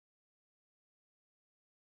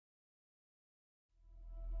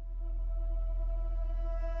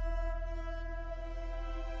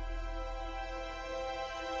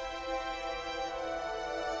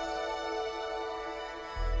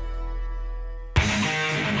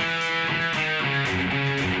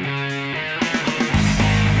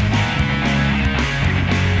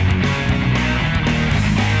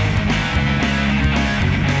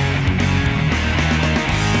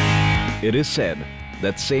It is said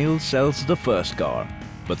that sales sells the first car,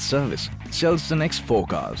 but service sells the next 4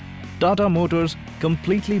 cars. Tata Motors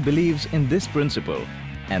completely believes in this principle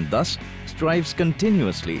and thus strives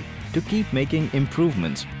continuously to keep making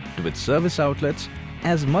improvements to its service outlets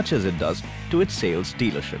as much as it does to its sales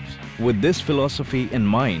dealerships. With this philosophy in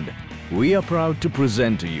mind, we are proud to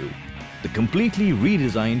present to you the completely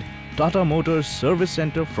redesigned Tata Motors Service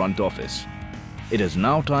Center front office. It is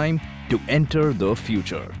now time to enter the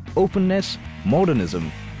future. Openness,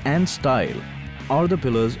 modernism and style are the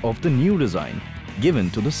pillars of the new design given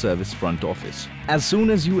to the service front office. As soon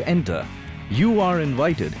as you enter, you are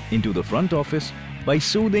invited into the front office by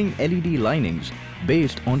soothing LED linings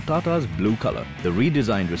based on Tata's blue color. The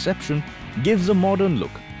redesigned reception gives a modern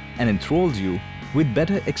look and enthralls you with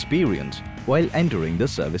better experience while entering the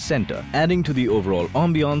service center. Adding to the overall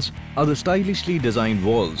ambiance are the stylishly designed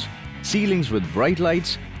walls, ceilings with bright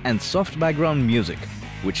lights and soft background music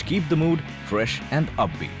which keep the mood fresh and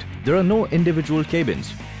upbeat. There are no individual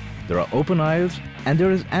cabins. There are open aisles and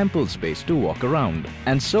there is ample space to walk around.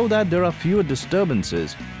 And so that there are fewer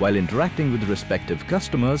disturbances while interacting with respective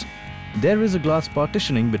customers, there is a glass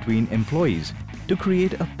partitioning between employees to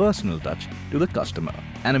create a personal touch to the customer.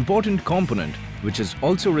 An important component which is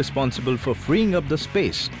also responsible for freeing up the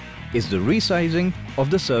space is the resizing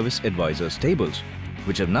of the service advisors' tables,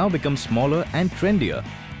 which have now become smaller and trendier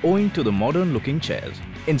owing to the modern looking chairs.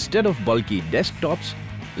 Instead of bulky desktops,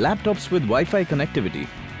 laptops with Wi-Fi connectivity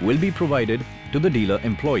will be provided to the dealer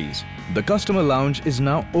employees. The customer lounge is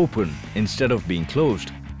now open instead of being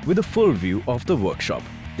closed, with a full view of the workshop.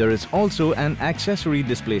 There is also an accessory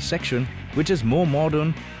display section which is more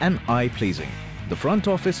modern and eye-pleasing. The front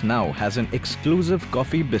office now has an exclusive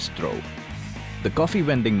coffee bistro. The coffee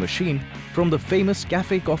vending machine from the famous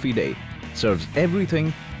Cafe Coffee Day serves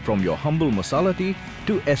everything from your humble masala tea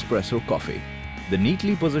to espresso coffee. The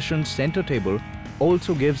neatly positioned center table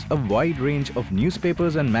also gives a wide range of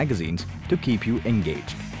newspapers and magazines to keep you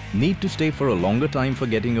engaged. Need to stay for a longer time for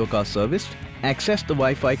getting your car serviced? Access the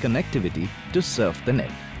Wi-Fi connectivity to surf the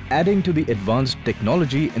net. Adding to the advanced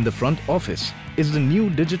technology in the front office is the new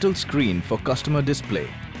digital screen for customer display.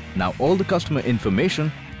 Now all the customer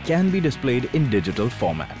information can be displayed in digital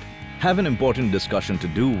format. Have an important discussion to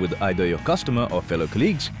do with either your customer or fellow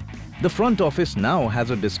colleagues? The front office now has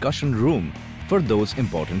a discussion room for those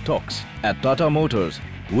important talks. At Tata Motors,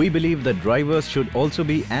 we believe that drivers should also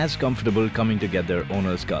be as comfortable coming to get their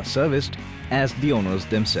owner's car serviced as the owners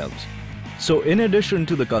themselves. So in addition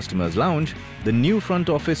to the customer's lounge, the new front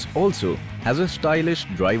office also has a stylish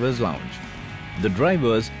driver's lounge. The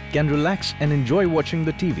drivers can relax and enjoy watching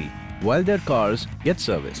the TV while their cars get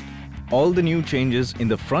serviced. All the new changes in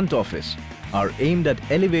the front office are aimed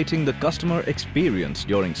at elevating the customer experience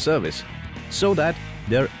during service so that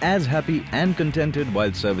they're as happy and contented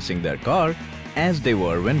while servicing their car as they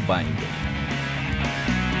were when buying it.